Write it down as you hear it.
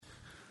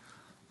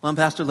Well, I'm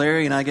Pastor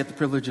Larry, and I get the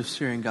privilege of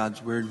sharing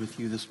God's Word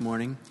with you this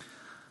morning.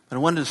 But I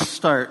wanted to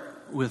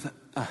start with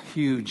a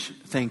huge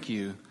thank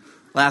you.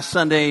 Last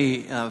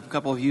Sunday, a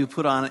couple of you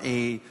put on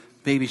a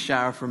baby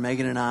shower for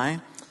Megan and I,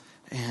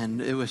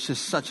 and it was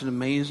just such an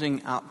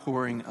amazing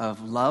outpouring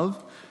of love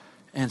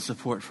and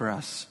support for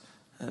us.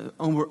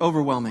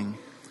 Overwhelming.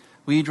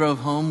 We drove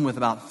home with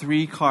about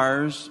 3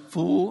 cars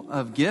full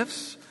of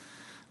gifts.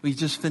 We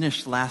just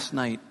finished last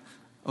night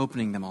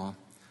opening them all.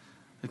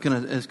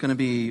 It's gonna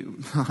be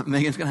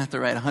Megan's gonna have to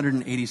write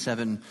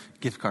 187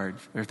 gift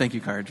cards, or thank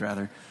you cards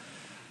rather.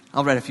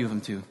 I'll write a few of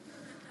them too.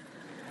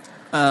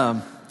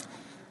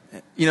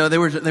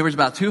 There was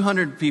about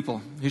 200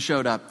 people who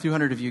showed up.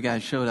 200 of you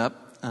guys showed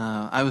up.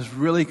 I was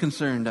really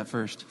concerned at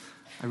first.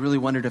 I really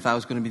wondered if I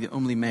was going to be the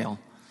only male.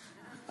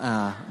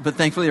 But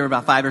thankfully there were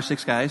about 5 or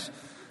 6 guys,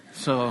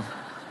 so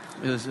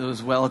it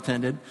was well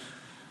attended.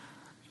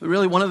 But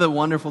really, one of the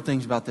wonderful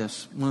things about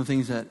this, one of the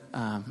things that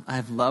I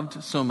have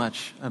loved so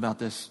much about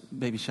this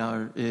baby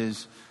shower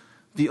is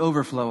the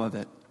overflow of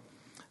it.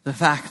 The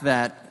fact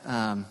that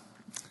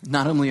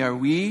not only are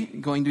we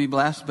going to be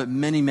blessed, but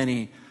many,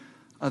 many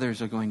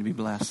others are going to be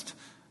blessed.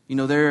 You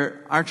know,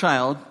 our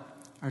child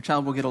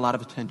will get a lot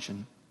of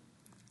attention.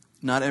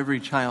 Not every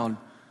child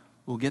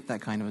will get that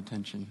kind of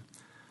attention.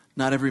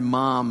 Not every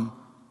mom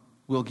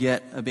will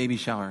get a baby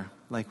shower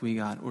like we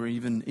got, or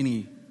even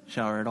any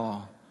shower at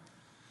all.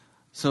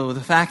 So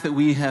the fact that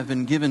we have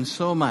been given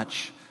so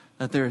much,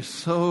 that there is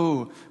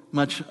so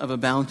much of a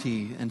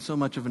bounty and so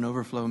much of an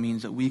overflow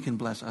means that we can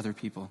bless other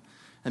people.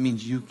 That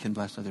means you can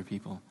bless other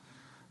people.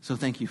 So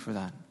thank you for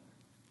that.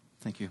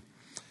 Thank you.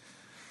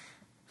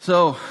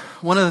 So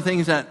one of the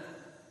things that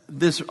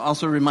this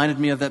also reminded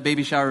me of, that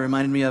baby shower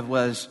reminded me of,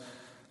 was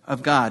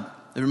of God.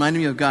 It reminded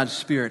me of God's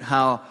Spirit,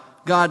 how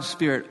God's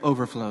Spirit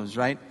overflows,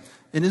 right?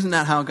 And isn't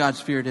that how God's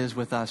Spirit is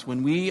with us?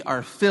 When we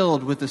are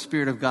filled with the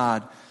Spirit of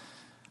God,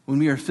 when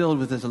we are filled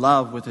with His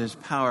love, with His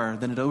power,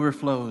 then it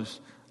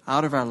overflows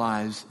out of our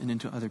lives and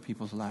into other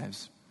people's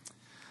lives.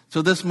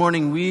 So this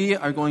morning we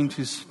are going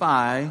to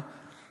spy,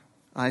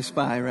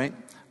 right?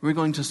 We're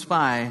going to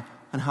spy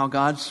on how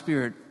God's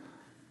Spirit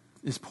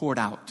is poured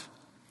out.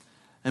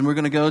 And we're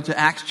going to go to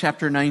Acts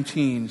chapter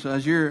 19. So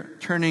as you're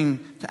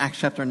turning to Acts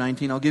chapter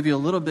 19, I'll give you a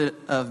little bit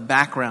of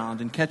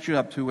background and catch you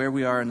up to where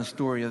we are in the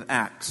story of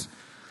Acts.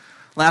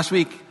 Last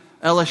week,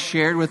 Ella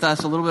shared with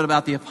us a little bit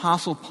about the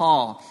Apostle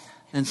Paul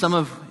and some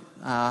of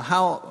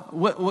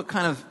what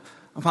kind of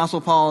Apostle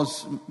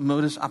Paul's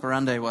modus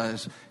operandi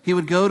was. He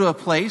would go to a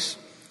place,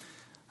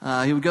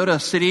 he would go to a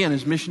city on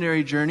his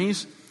missionary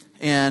journeys,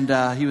 and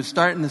he would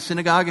start in the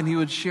synagogue and he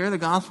would share the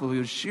gospel. He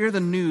would share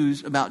the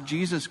news about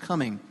Jesus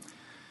coming.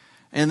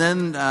 And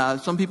then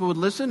some people would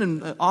listen,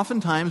 and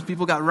oftentimes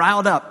people got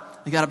riled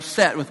up. They got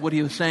upset with what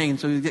he was saying.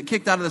 So he'd get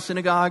kicked out of the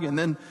synagogue, and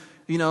then,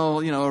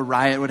 a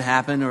riot would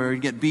happen, or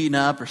he'd get beaten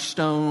up or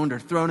stoned or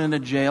thrown into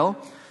jail.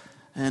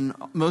 And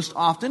most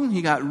often,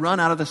 he got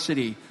run out of the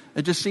city.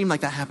 It just seemed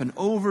like that happened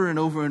over and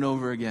over and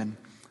over again.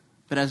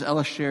 But as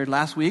Ella shared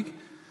last week,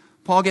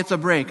 Paul gets a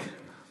break.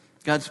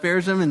 God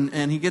spares him,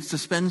 and he gets to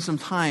spend some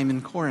time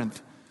in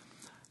Corinth.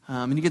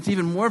 And he gets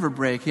even more of a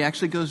break. He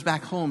actually goes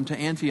back home to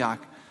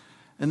Antioch.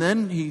 And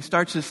then he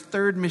starts his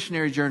 3rd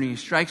missionary journey. He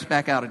strikes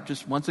back out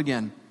just once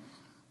again.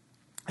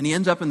 And he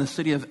ends up in the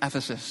city of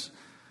Ephesus.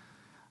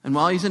 And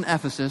while he's in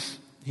Ephesus,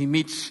 he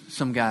meets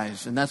some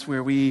guys. And that's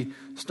where we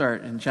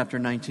start in chapter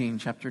 19,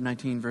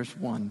 verse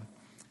 1.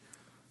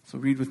 So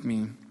read with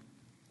me.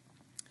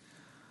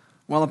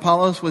 While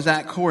Apollos was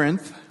at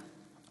Corinth,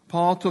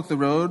 Paul took the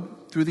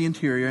road through the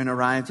interior and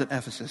arrived at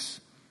Ephesus.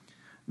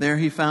 There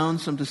he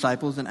found some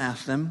disciples and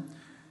asked them,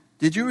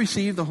 "Did you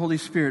receive the Holy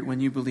Spirit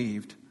when you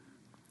believed?"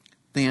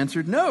 They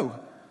answered, "No,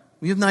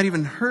 we have not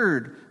even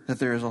heard that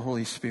there is a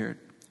Holy Spirit."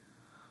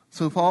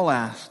 So Paul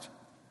asked,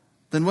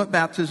 "Then what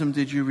baptism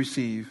did you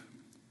receive?"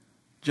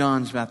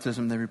 "John's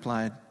baptism," they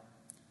replied.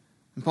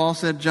 And Paul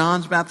said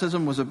John's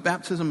baptism was a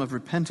baptism of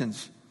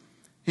repentance.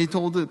 He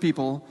told the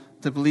people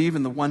to believe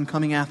in the one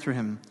coming after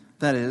him,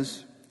 that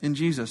is, in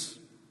Jesus.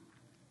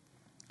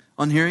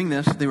 On hearing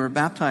this, they were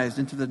baptized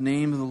into the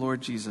name of the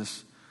Lord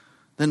Jesus.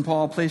 Then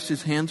Paul placed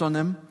his hands on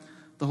them.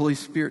 The Holy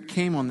Spirit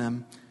came on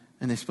them,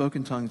 and they spoke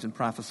in tongues and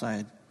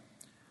prophesied.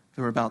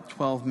 There were about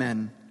 12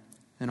 men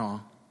in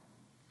all.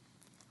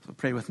 So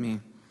pray with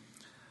me.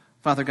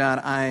 Father God,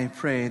 I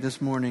pray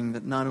this morning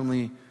that not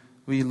only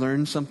we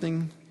learn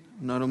something,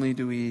 not only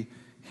do we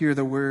hear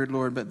the word,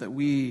 Lord, but that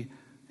we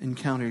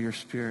encounter your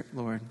Spirit,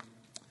 Lord.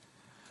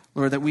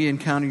 Lord, that we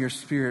encounter your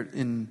Spirit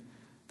in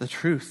the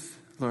truth,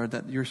 Lord,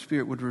 that your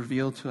Spirit would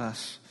reveal to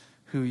us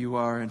who you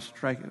are and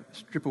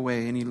strip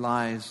away any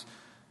lies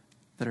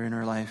that are in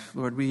our life.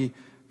 Lord, we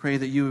pray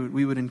that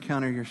we would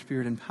encounter your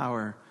Spirit in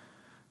power,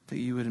 that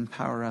you would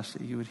empower us,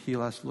 that you would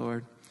heal us,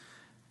 Lord.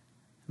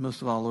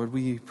 Most of all, Lord,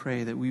 we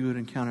pray that we would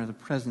encounter the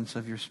presence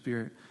of your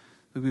Spirit,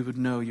 that we would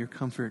know your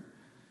comfort,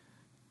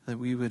 that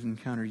we would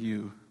encounter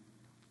you.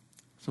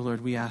 So,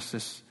 Lord, we ask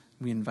this,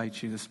 we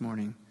invite you this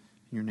morning.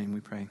 In your name we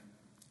pray.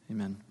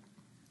 Amen.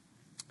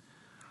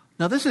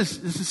 Now, this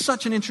is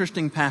such an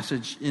interesting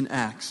passage in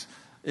Acts.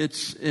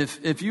 It's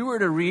if you were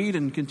to read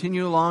and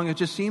continue along, it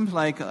just seems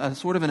like a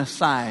sort of an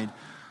aside.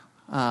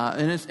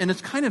 And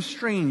it's kind of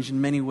strange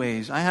in many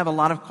ways. I have a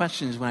lot of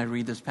questions when I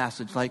read this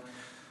passage, like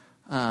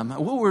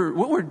what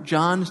were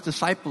John's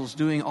disciples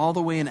doing all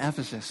the way in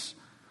Ephesus?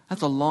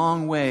 That's a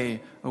long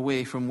way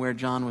away from where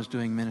John was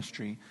doing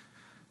ministry.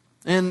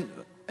 And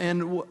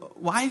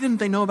why didn't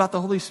they know about the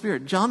Holy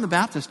Spirit? John the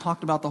Baptist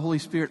talked about the Holy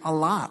Spirit a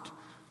lot.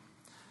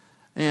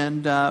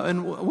 And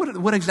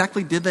what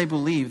exactly did they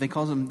believe? They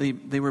called them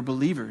they were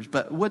believers,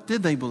 but what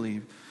did they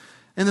believe?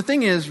 And the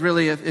thing is,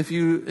 really, if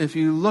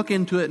you look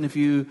into it and if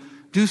you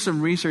do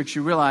some research,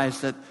 you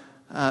realize that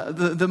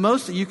the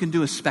most that you can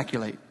do is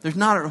speculate. There's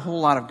not a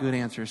whole lot of good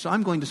answers, so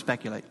I'm going to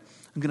speculate.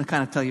 I'm going to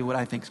kind of tell you what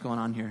I think is going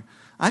on here.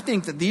 I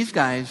think that these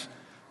guys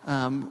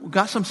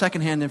got some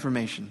secondhand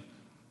information.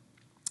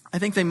 I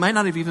think they might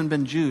not have even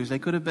been Jews. They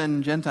could have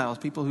been Gentiles,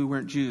 people who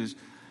weren't Jews.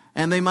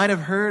 And they might have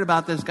heard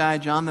about this guy,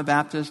 John the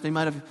Baptist. They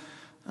might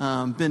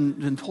have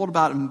been told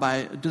about him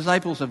by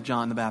disciples of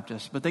John the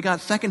Baptist. But they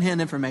got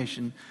secondhand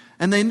information,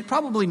 and they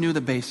probably knew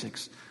the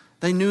basics.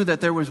 They knew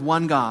that there was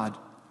one God.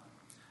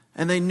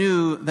 And they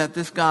knew that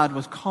this God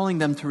was calling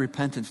them to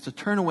repentance, to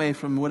turn away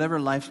from whatever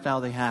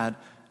lifestyle they had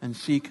and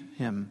seek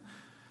Him.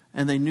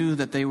 And they knew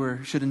that they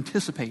should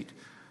anticipate,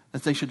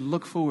 that they should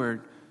look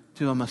forward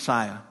to a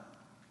Messiah.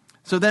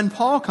 So then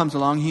Paul comes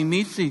along, he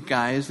meets these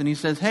guys, and he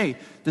says, hey,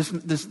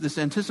 this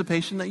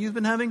anticipation that you've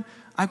been having,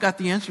 I've got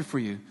the answer for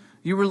you.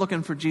 You were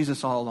looking for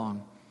Jesus all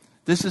along.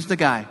 This is the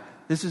guy.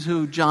 This is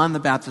who John the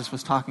Baptist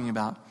was talking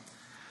about.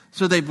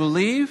 So they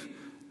believe,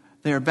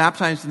 they are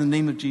baptized in the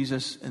name of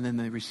Jesus, and then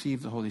they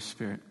receive the Holy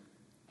Spirit.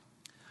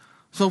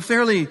 So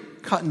fairly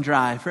cut and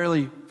dry,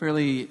 fairly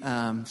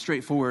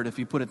straightforward if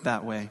you put it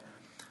that way.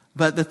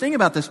 But the thing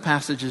about this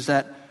passage is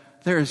that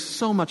there is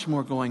so much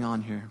more going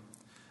on here.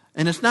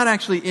 And it's not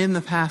actually in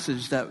the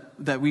passage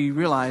that we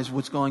realize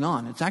what's going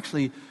on.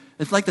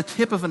 It's like the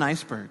tip of an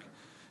iceberg.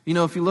 You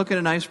know, if you look at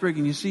an iceberg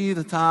and you see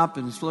the top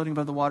and it's floating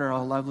above the water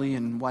all lovely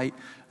and white,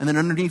 and then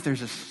underneath there's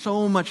just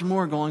so much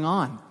more going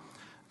on.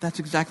 That's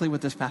exactly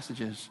what this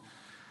passage is.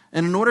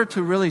 And in order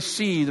to really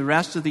see the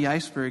rest of the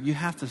iceberg, you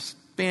have to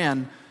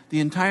span the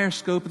entire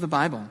scope of the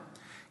Bible.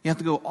 You have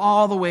to go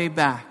all the way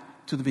back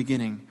to the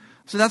beginning.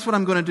 So that's what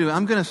I'm going to do.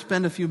 I'm going to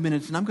spend a few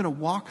minutes and I'm going to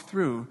walk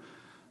through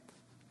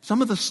some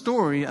of the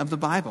story of the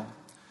Bible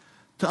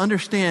to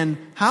understand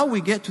how we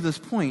get to this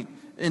point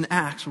in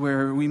Acts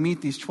where we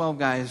meet these 12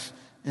 guys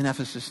in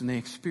Ephesus and they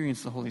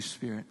experience the Holy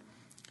Spirit.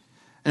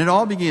 And it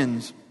all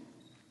begins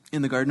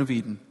in the Garden of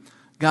Eden.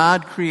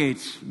 God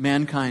creates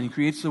mankind. He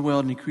creates the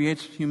world and He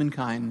creates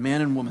humankind,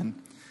 man and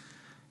woman.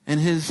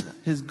 And His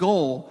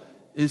goal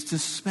is to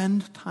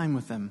spend time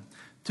with them,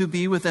 to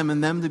be with them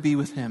and them to be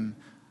with Him.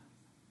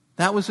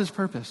 That was His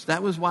purpose.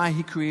 That was why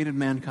He created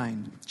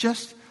mankind,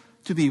 just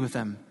to be with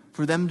them.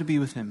 For them to be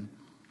with Him.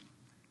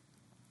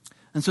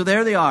 And so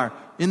there they are,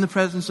 in the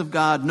presence of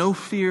God, no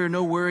fear,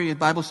 no worry. The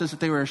Bible says that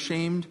they were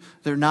ashamed.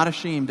 They're not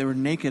ashamed. They were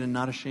naked and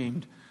not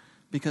ashamed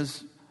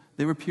because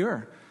they were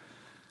pure.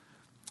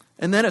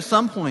 And then at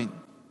some point,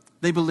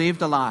 they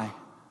believed a lie.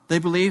 They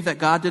believed that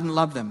God didn't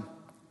love them,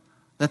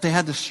 that they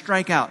had to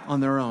strike out on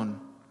their own.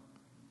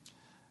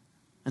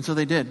 And so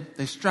they did.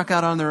 They struck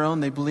out on their own.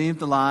 They believed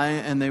the lie,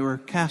 and they were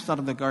cast out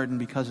of the garden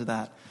because of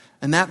that.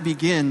 And that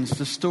begins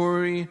the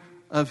story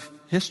of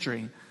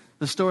history.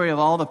 The story of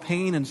all the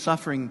pain and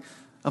suffering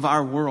of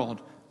our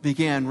world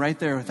began right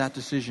there with that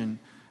decision.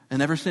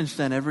 And ever since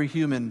then, every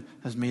human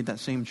has made that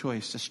same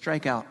choice, to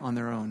strike out on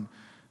their own,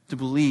 to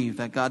believe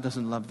that God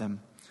doesn't love them.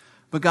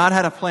 But God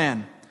had a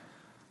plan.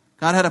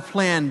 God had a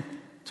plan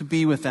to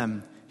be with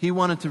them. He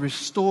wanted to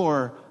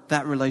restore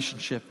that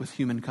relationship with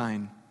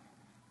humankind.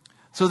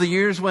 So the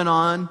years went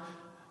on.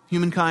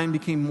 Humankind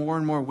became more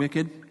and more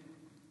wicked.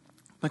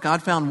 But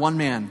God found one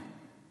man.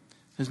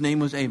 His name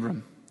was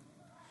Abram.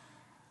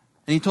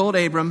 And He told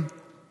Abram,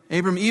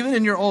 even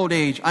in your old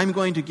age, I'm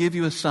going to give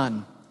you a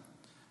son.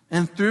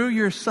 And through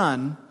your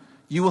son,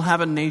 you will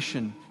have a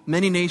nation.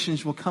 Many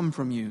nations will come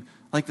from you,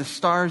 like the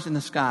stars in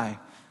the sky.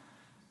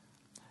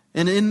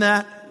 And in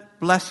that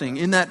blessing,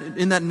 in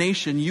that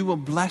nation, you will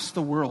bless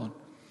the world.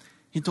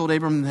 He told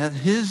Abram that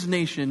his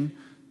nation,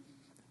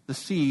 the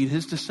seed,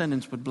 his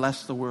descendants would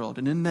bless the world.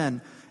 And in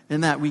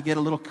that we get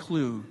a little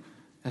clue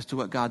as to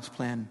what God's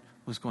plan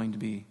was going to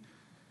be.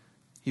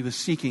 He was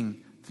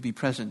seeking to be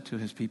present to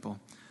His people.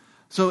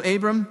 So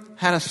Abram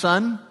had a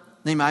son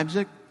named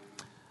Isaac.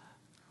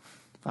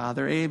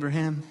 Father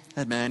Abraham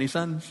had many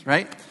sons,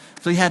 right?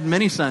 So he had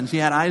many sons. He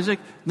had Isaac,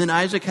 and then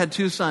Isaac had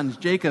 2 sons,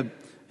 Jacob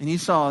and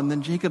Esau, and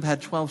then Jacob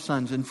had 12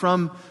 sons. And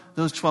from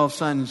those 12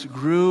 sons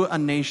grew a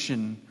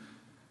nation,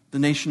 the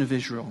nation of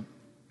Israel.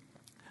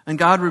 And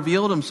God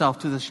revealed Himself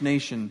to this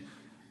nation,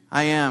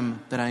 I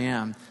am that I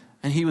am.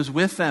 And He was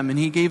with them, and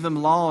He gave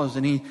them laws,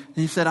 and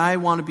He said, I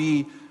want to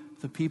be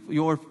the people,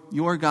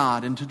 your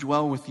God, and to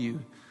dwell with you.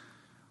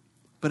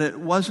 But it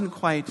wasn't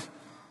quite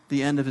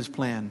the end of His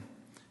plan,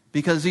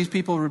 because these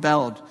people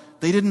rebelled.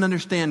 They didn't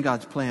understand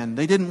God's plan.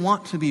 They didn't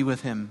want to be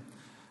with Him,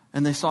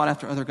 and they sought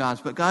after other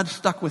gods. But God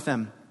stuck with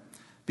them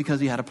because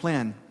He had a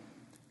plan.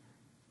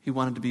 He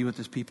wanted to be with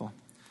his people.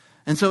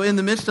 And so in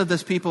the midst of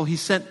this people, he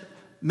sent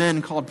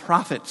men called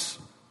prophets.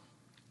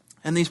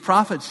 And these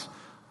prophets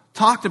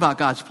talked about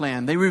God's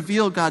plan. They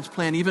revealed God's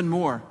plan even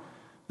more.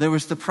 There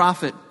was the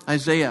prophet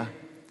Isaiah.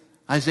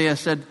 Isaiah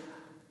said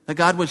that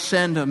God would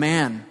send a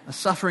man, a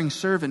suffering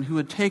servant, who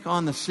would take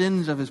on the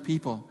sins of his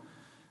people,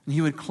 and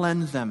he would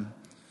cleanse them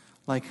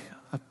like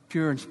a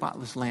pure and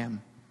spotless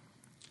lamb.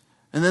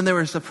 And then there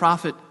was the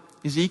prophet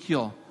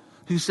Ezekiel,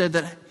 who said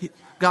that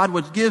God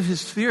would give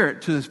his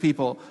spirit to his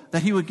people,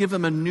 that he would give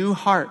them a new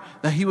heart,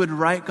 that he would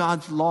write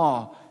God's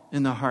law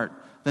in their heart,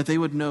 that they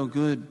would know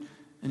good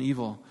and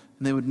evil,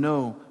 and they would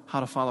know how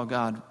to follow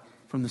God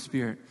from the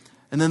Spirit.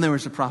 And then there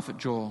was the prophet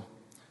Joel,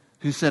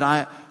 who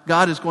said,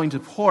 God is going to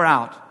pour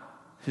out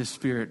his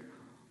Spirit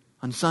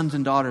on sons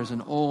and daughters,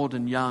 and old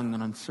and young,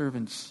 and on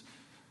servants.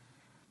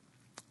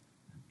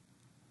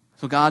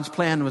 So God's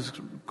plan was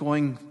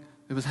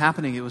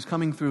happening, it was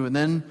coming through, and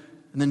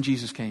then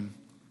Jesus came.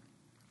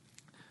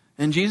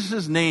 And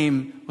Jesus'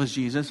 name was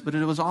Jesus, but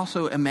it was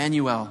also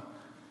Emmanuel,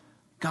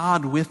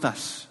 God with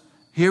us.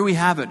 Here we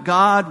have it,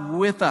 God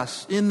with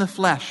us in the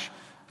flesh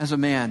as a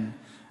man.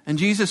 And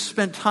Jesus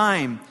spent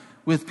time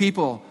with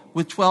people,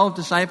 with 12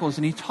 disciples,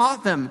 and he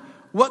taught them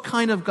what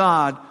kind of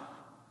God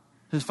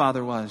his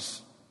Father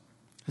was.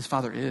 His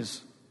Father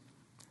is.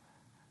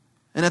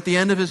 And at the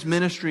end of his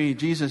ministry,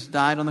 Jesus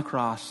died on the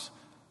cross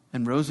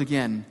and rose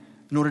again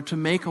in order to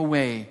make a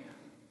way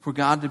for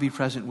God to be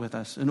present with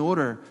us, in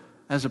order,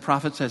 as the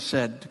prophets had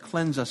said, to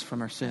cleanse us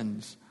from our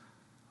sins.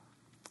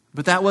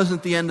 But that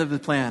wasn't the end of the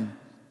plan.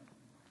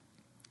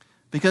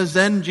 Because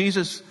then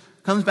Jesus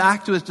comes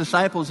back to his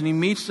disciples and he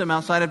meets them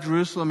outside of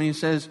Jerusalem and he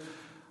says,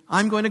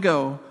 I'm going to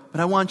go,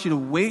 but I want you to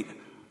wait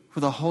for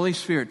the Holy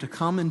Spirit to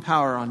come in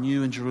power on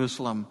you in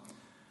Jerusalem.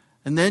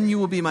 And then you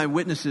will be my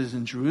witnesses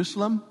in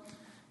Jerusalem,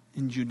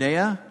 in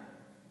Judea,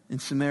 in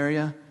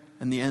Samaria,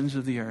 and the ends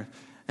of the earth.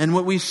 And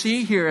what we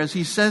see here as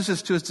he says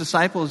this to his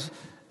disciples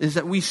is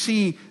that we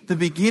see the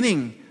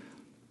beginning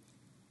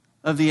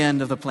of the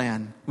end of the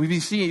plan. We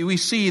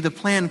see the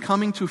plan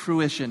coming to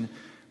fruition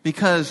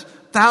because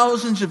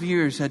thousands of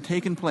years had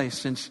taken place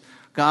since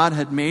God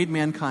had made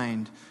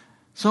mankind.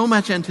 So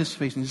much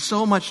anticipation,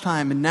 so much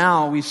time, and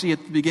now we see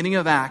at the beginning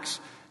of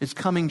Acts, it's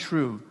coming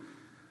true.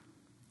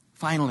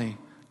 Finally,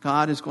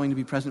 God is going to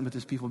be present with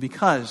his people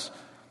because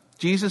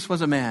Jesus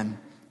was a man.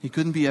 He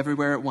couldn't be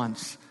everywhere at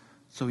once,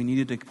 so he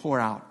needed to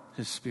pour out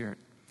his Spirit.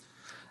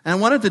 And I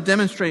wanted to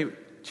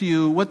demonstrate to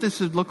you what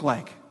this would look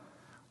like,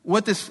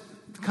 what this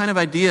kind of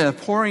idea of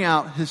pouring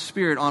out his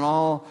Spirit on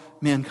all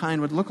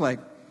mankind would look like.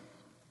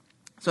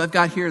 So I've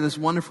got here this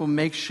wonderful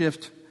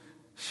makeshift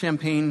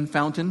champagne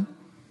fountain.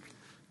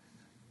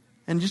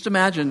 And just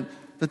imagine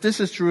that this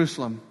is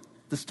Jerusalem,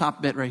 this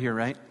top bit right here,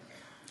 right?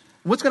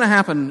 What's going to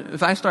happen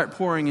if I start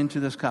pouring into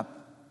this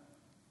cup?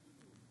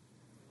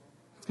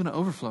 It's going to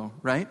overflow,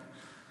 right?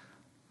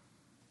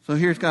 So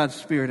here's God's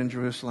Spirit in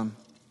Jerusalem.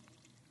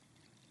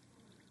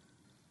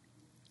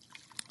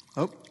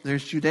 Oh,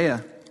 there's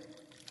Judea.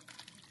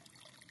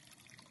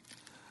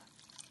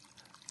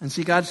 And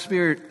see, God's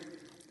Spirit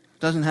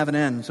doesn't have an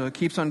end, so it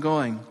keeps on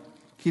going,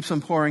 keeps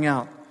on pouring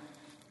out.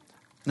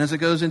 And as it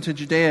goes into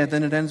Judea,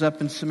 then it ends up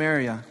in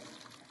Samaria.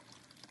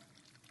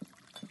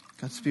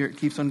 God's Spirit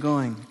keeps on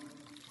going.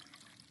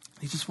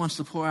 He just wants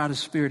to pour out his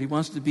Spirit. He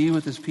wants to be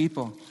with his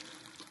people.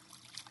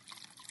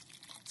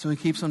 So he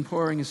keeps on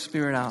pouring his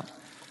Spirit out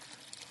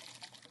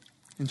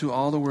into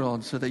all the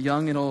world so that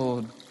young and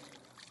old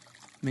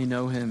may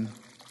know him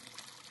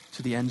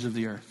to the ends of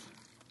the earth.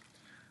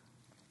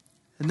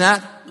 And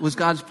that was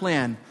God's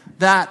plan.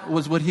 That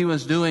was what he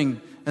was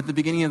doing at the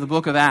beginning of the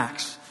book of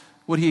Acts.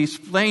 What he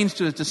explains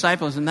to his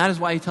disciples, and that is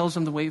why he tells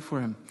them to wait for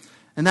him.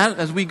 And that,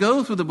 as we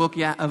go through the book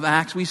of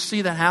Acts, we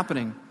see that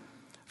happening.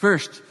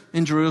 First,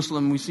 in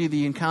Jerusalem, we see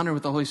the encounter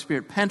with the Holy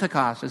Spirit.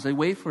 Pentecost, as they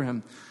wait for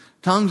him.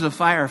 Tongues of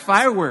fire,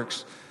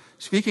 fireworks,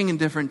 speaking in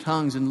different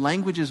tongues and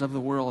languages of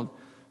the world,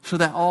 so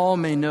that all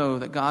may know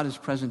that God is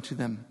present to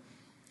them.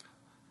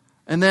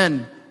 And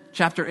then,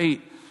 chapter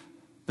 8,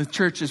 the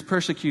church is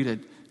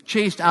persecuted,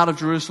 chased out of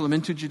Jerusalem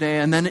into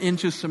Judea, and then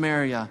into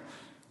Samaria,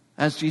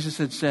 as Jesus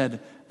had said.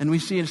 And we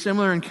see a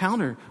similar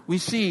encounter. We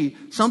see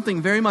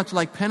something very much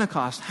like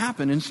Pentecost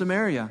happen in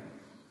Samaria.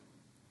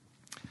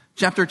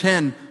 Chapter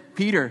 10,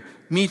 Peter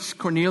meets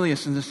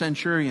Cornelius and the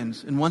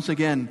centurions. And once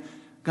again,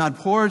 God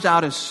pours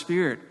out his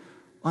Spirit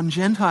on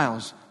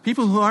Gentiles,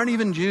 people who aren't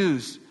even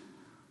Jews,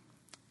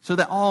 so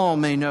that all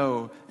may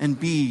know and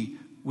be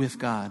with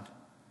God.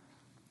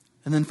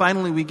 And then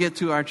finally we get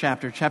to our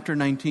chapter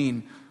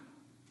 19,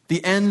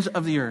 the ends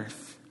of the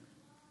earth.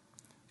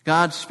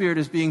 God's Spirit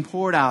is being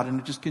poured out, and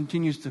it just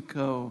continues to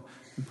go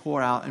and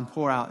pour out and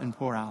pour out and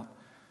pour out.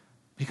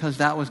 Because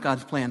that was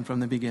God's plan from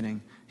the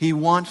beginning. He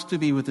wants to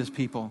be with his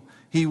people.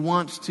 He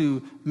wants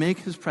to make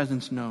his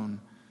presence known.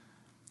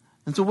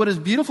 And so what is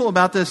beautiful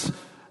about this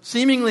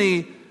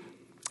seemingly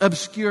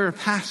obscure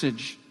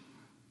passage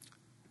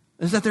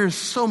is that there is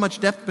so much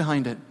depth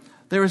behind it.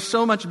 There is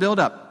so much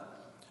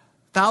buildup.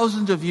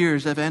 Thousands of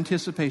years of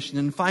anticipation.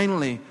 And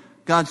finally,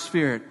 God's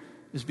Spirit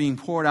is being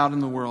poured out in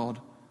the world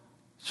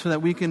so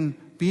that we can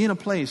be in a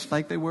place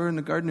like they were in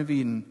the Garden of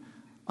Eden,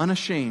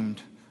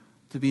 unashamed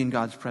to be in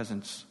God's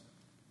presence.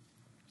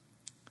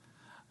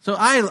 So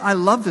I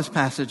love this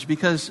passage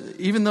because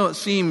even though it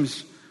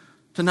seems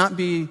to not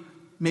be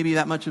maybe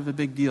that much of a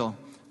big deal,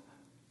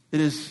 it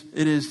is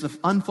the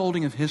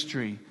unfolding of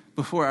history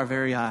before our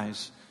very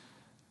eyes.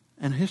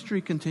 And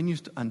history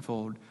continues to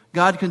unfold.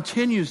 God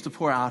continues to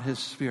pour out His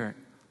Spirit.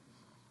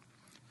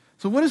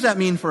 So what does that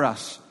mean for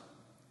us?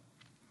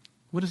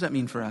 What does that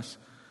mean for us?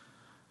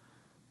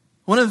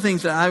 One of the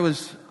things that I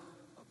was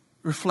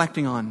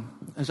reflecting on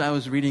as I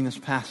was reading this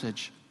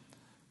passage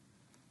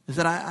is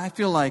that I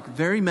feel like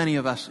very many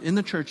of us in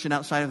the church and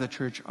outside of the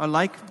church are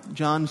like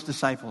John's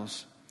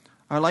disciples,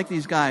 are like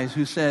these guys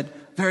who said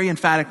very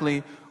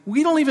emphatically,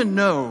 we don't even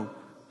know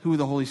who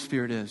the Holy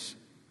Spirit is.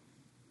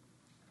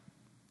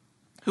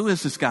 Who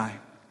is this guy?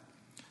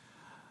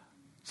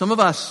 Some of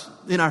us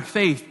in our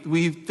faith,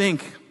 we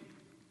think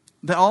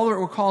that all that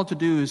we're called to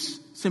do is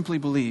simply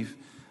believe.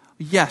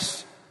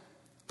 Yes,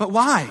 but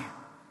why?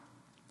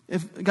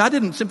 If God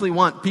didn't simply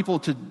want people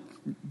to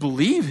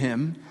believe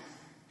Him,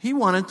 He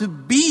wanted to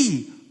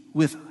be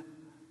with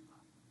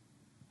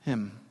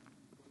Him.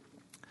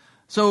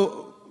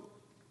 So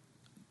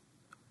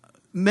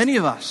many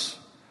of us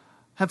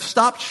have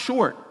stopped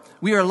short.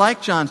 We are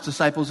like John's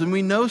disciples, and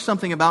we know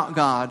something about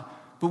God,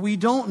 but we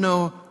don't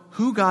know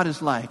who God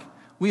is like.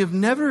 We have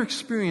never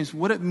experienced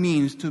what it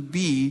means to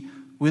be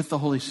with the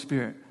Holy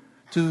Spirit,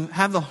 to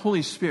have the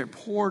Holy Spirit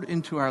poured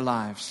into our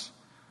lives.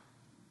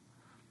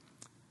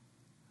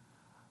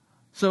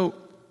 So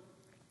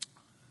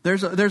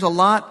there's a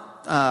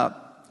lot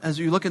as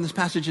you look in this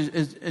passage,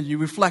 as you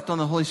reflect on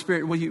the Holy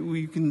Spirit. What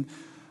you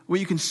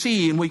can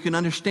see and what you can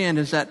understand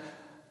is that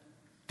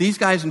these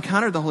guys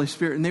encountered the Holy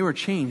Spirit and they were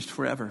changed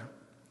forever.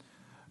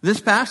 This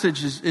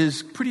passage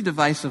is pretty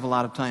divisive a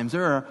lot of times.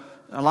 There are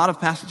a lot of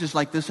passages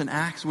like this in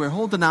Acts where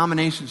whole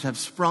denominations have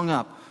sprung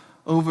up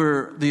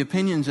over the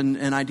opinions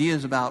and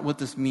ideas about what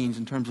this means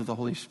in terms of the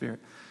Holy Spirit.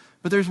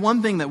 But there's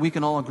one thing that we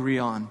can all agree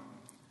on,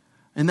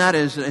 and that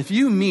is that if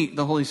you meet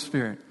the Holy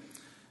Spirit,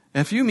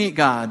 if you meet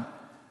God,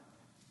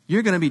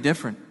 you're going to be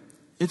different.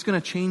 It's going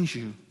to change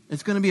you.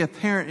 It's going to be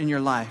apparent in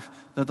your life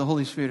that the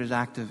Holy Spirit is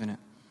active in it.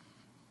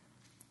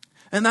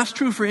 And that's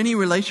true for any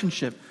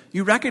relationship.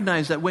 You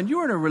recognize that when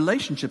you're in a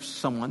relationship with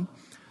someone,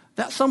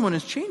 that someone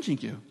is changing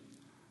you.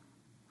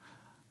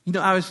 You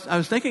know, I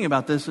was thinking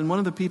about this, and one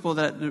of the people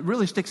that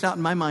really sticks out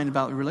in my mind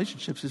about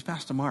relationships is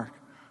Pastor Mark.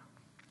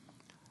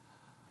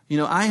 You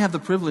know, I have the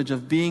privilege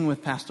of being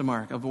with Pastor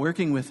Mark, of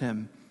working with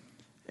him.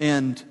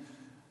 And,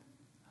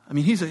 I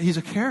mean, he's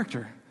a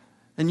character.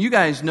 And you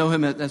guys know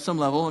him at some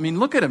level. I mean,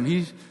 look at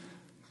him.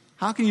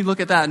 How can you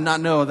look at that and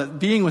not know that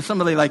being with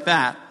somebody like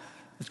that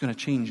is going to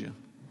change you?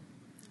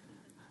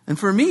 And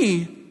for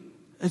me,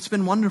 it's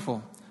been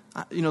wonderful.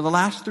 You know, the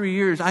last 3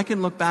 years, I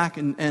can look back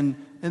and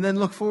then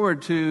look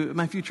forward to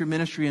my future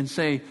ministry and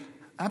say,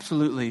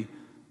 absolutely,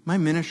 my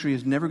ministry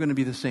is never going to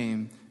be the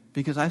same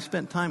because I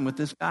spent time with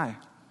this guy.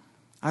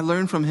 I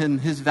learned from him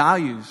his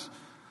values,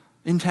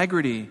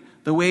 integrity,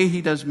 the way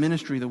he does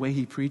ministry, the way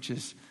he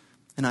preaches.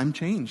 And I'm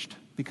changed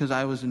because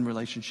I was in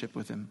relationship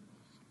with him.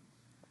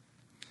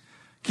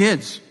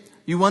 Kids,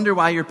 you wonder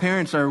why your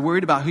parents are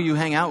worried about who you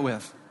hang out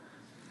with.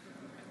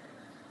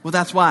 Well,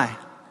 that's why.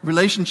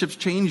 Relationships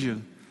change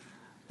you.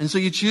 And so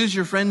you choose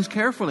your friends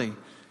carefully.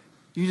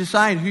 You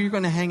decide who you're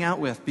going to hang out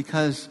with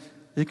because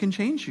it can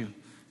change you.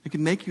 It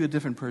can make you a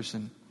different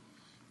person.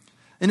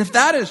 And if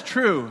that is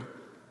true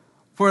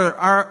for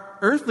our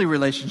earthly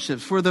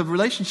relationships, for the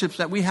relationships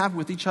that we have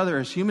with each other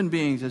as human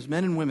beings, as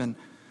men and women,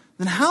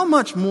 then how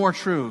much more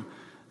true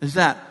is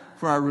that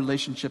for our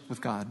relationship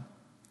with God?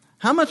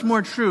 How much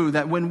more true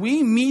that when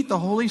we meet the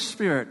Holy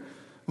Spirit,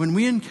 when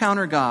we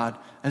encounter God,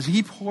 as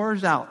He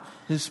pours out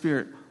His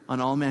Spirit on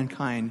all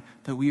mankind,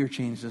 that we are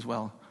changed as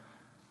well.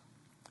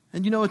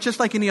 And you know, it's just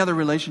like any other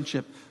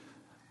relationship.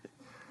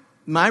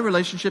 My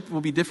relationship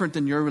will be different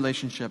than your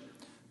relationship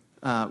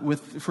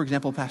with, for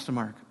example, Pastor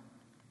Mark.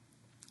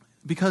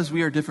 Because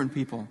we are different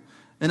people.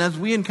 And as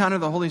we encounter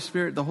the Holy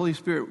Spirit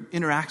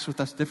interacts with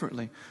us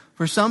differently.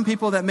 For some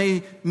people, that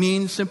may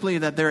mean simply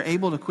that they're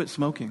able to quit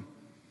smoking.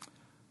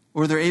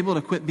 Or they're able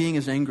to quit being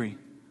as angry.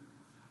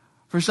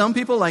 For some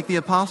people, like the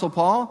Apostle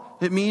Paul,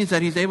 it means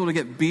that he's able to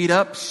get beat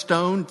up,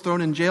 stoned,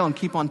 thrown in jail, and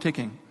keep on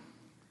ticking.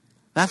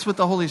 That's what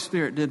the Holy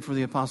Spirit did for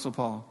the Apostle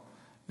Paul.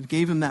 It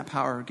gave him that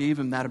power, gave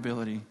him that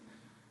ability.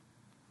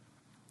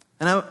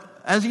 And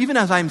even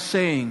as I'm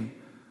saying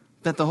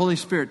that the Holy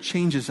Spirit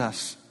changes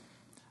us,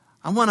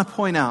 I want to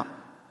point out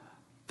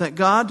that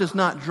God does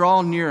not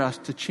draw near us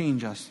to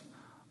change us,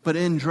 but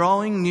in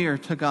drawing near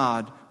to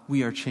God,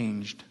 we are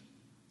changed.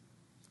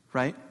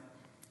 Right?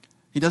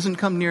 He doesn't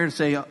come near to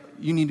say,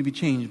 you need to be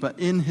changed, but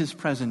in His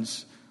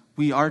presence,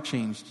 we are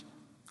changed.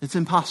 It's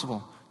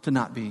impossible to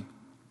not be.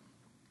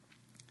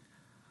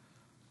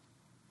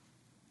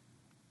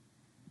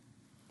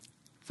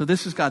 So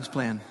this is God's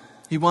plan.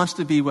 He wants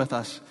to be with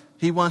us.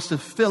 He wants to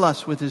fill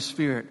us with His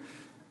Spirit,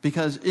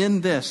 because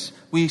in this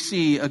we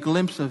see a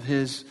glimpse of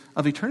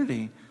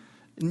eternity.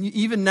 And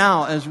even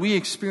now, as we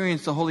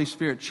experience the Holy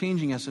Spirit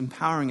changing us,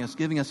 empowering us,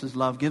 giving us His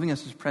love, giving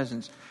us His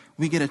presence,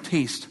 we get a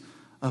taste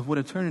of what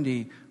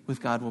eternity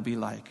with God will be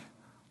like.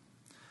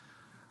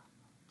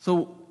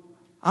 So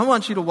I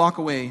want you to walk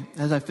away,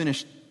 as I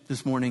finish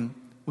this morning,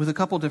 with a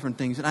couple different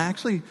things. And I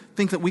actually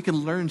think that we can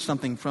learn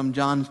something from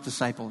John's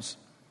disciples.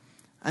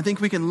 I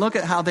think we can look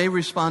at how they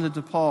responded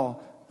to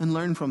Paul and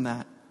learn from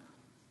that.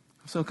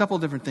 So a couple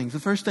different things. The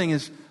first thing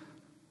is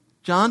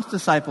John's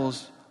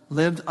disciples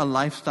lived a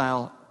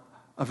lifestyle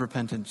of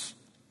repentance.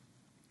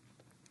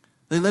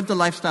 They lived a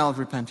lifestyle of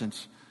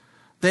repentance.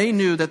 They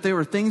knew that there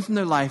were things in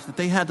their life that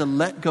they had to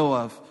let go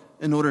of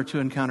in order to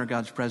encounter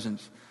God's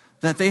presence.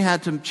 That they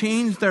had to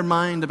change their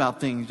mind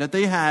about things. That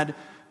they had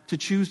to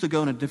choose to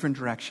go in a different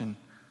direction.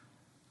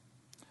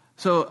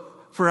 So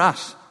for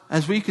us,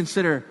 as we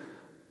consider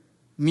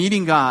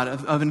meeting God,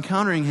 of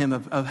encountering Him,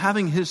 of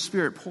having His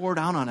Spirit poured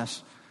out on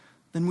us,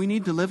 then we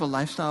need to live a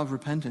lifestyle of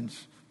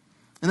repentance.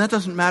 And that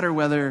doesn't matter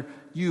whether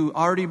you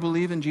already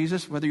believe in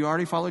Jesus, whether you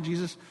already follow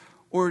Jesus,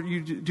 or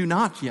you do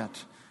not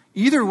yet.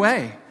 Either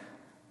way,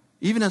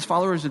 even as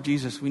followers of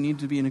Jesus, we need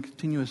to be in a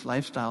continuous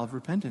lifestyle of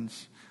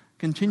repentance,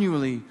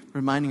 continually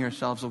reminding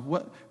ourselves of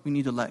what we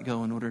need to let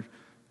go in order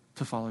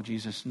to follow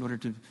Jesus, in order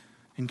to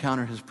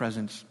encounter His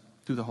presence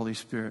through the Holy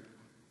Spirit.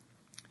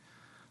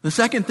 The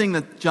second thing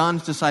that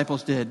John's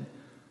disciples did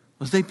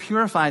was they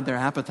purified their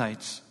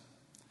appetites.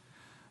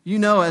 You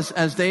know,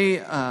 as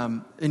they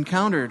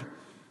encountered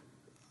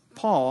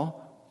Paul,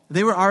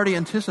 they were already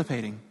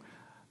anticipating.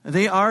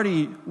 They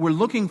already were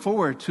looking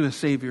forward to a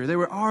Savior. They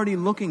were already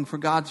looking for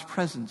God's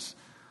presence.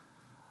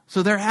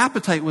 So their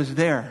appetite was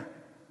there.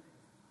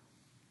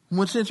 And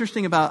what's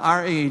interesting about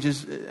our age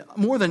is,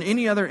 more than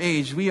any other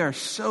age, we are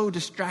so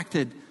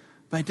distracted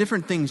by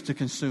different things to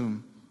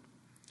consume.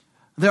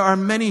 There are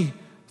many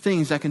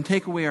things that can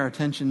take away our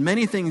attention,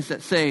 many things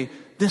that say,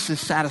 this is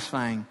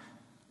satisfying,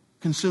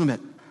 consume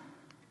it.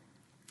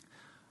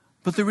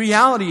 But the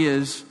reality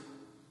is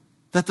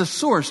that the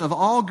source of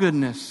all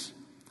goodness,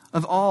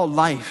 of all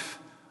life,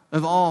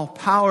 of all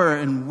power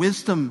and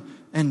wisdom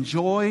and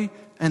joy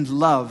and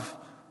love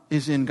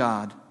is in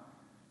God,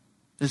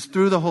 is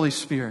through the Holy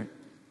Spirit.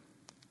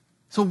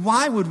 So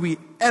why would we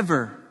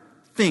ever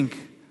think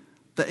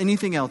that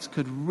anything else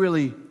could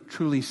really,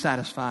 truly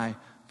satisfy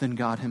than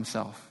God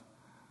Himself?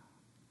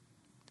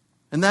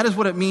 And that is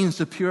what it means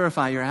to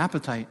purify your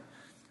appetite.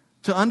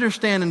 To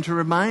understand and to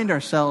remind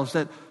ourselves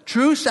that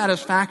true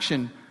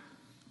satisfaction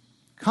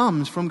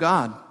comes from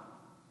God.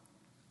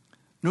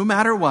 No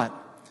matter what.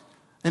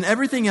 And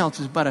everything else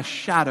is but a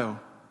shadow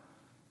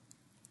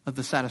of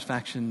the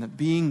satisfaction that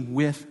being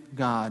with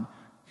God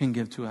can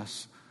give to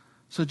us.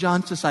 So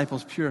John's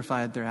disciples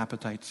purified their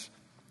appetites.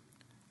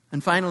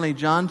 And finally,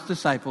 John's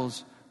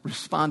disciples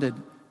responded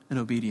in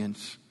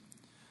obedience.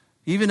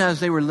 Even as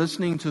they were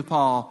listening to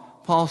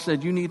Paul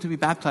said, you need to be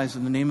baptized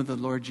in the name of the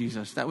Lord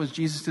Jesus. That was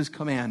Jesus'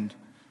 command.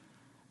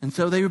 And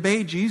so they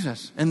obeyed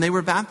Jesus, and they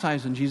were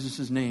baptized in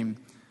Jesus' name.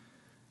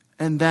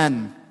 And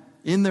then,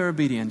 in their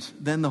obedience,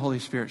 then the Holy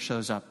Spirit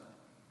shows up.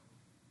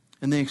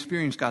 And they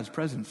experience God's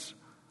presence.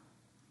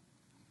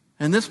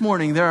 And this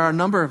morning, there are a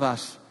number of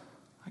us,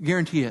 I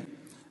guarantee it,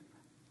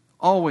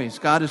 always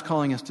God is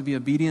calling us to be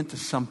obedient to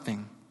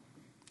something.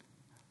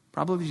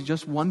 Probably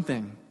just one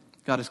thing.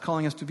 God is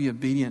calling us to be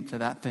obedient to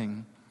that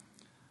thing.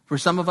 For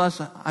some of us,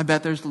 I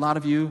bet there's a lot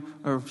of you,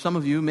 or some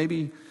of you,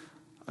 maybe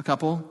a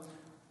couple,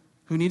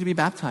 who need to be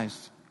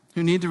baptized,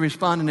 who need to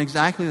respond in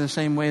exactly the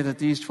same way that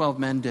these 12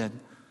 men did.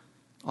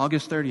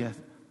 August 30th,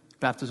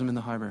 baptism in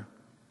the harbor.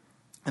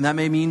 And that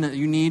may mean that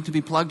you need to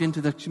be plugged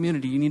into the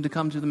community. You need to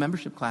come to the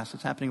membership class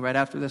that's happening right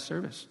after this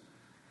service.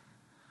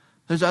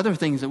 There's other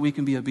things that we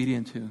can be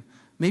obedient to.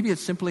 Maybe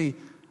it's simply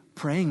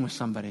praying with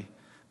somebody.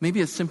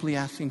 Maybe it's simply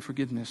asking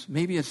forgiveness.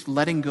 Maybe it's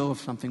letting go of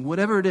something.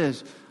 Whatever it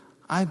is,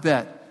 I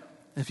bet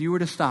if you were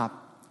to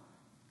stop,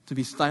 to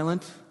be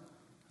silent,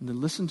 and to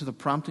listen to the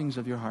promptings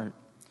of your heart,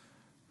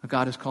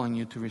 God is calling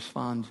you to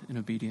respond in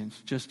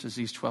obedience, just as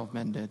these 12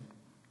 men did.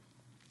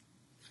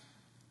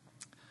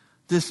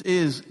 This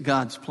is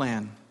God's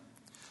plan.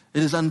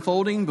 It is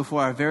unfolding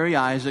before our very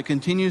eyes. It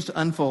continues to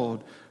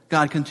unfold.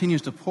 God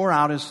continues to pour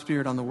out His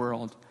Spirit on the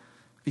world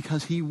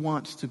because He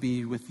wants to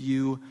be with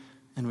you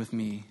and with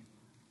me.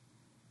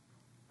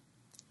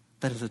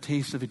 That is a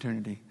taste of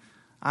eternity.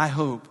 I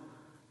hope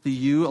that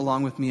you,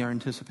 along with me, are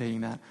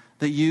anticipating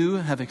that you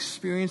have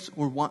experienced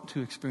or want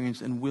to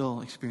experience and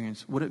will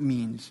experience what it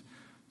means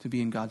to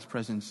be in God's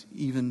presence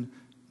even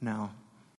now.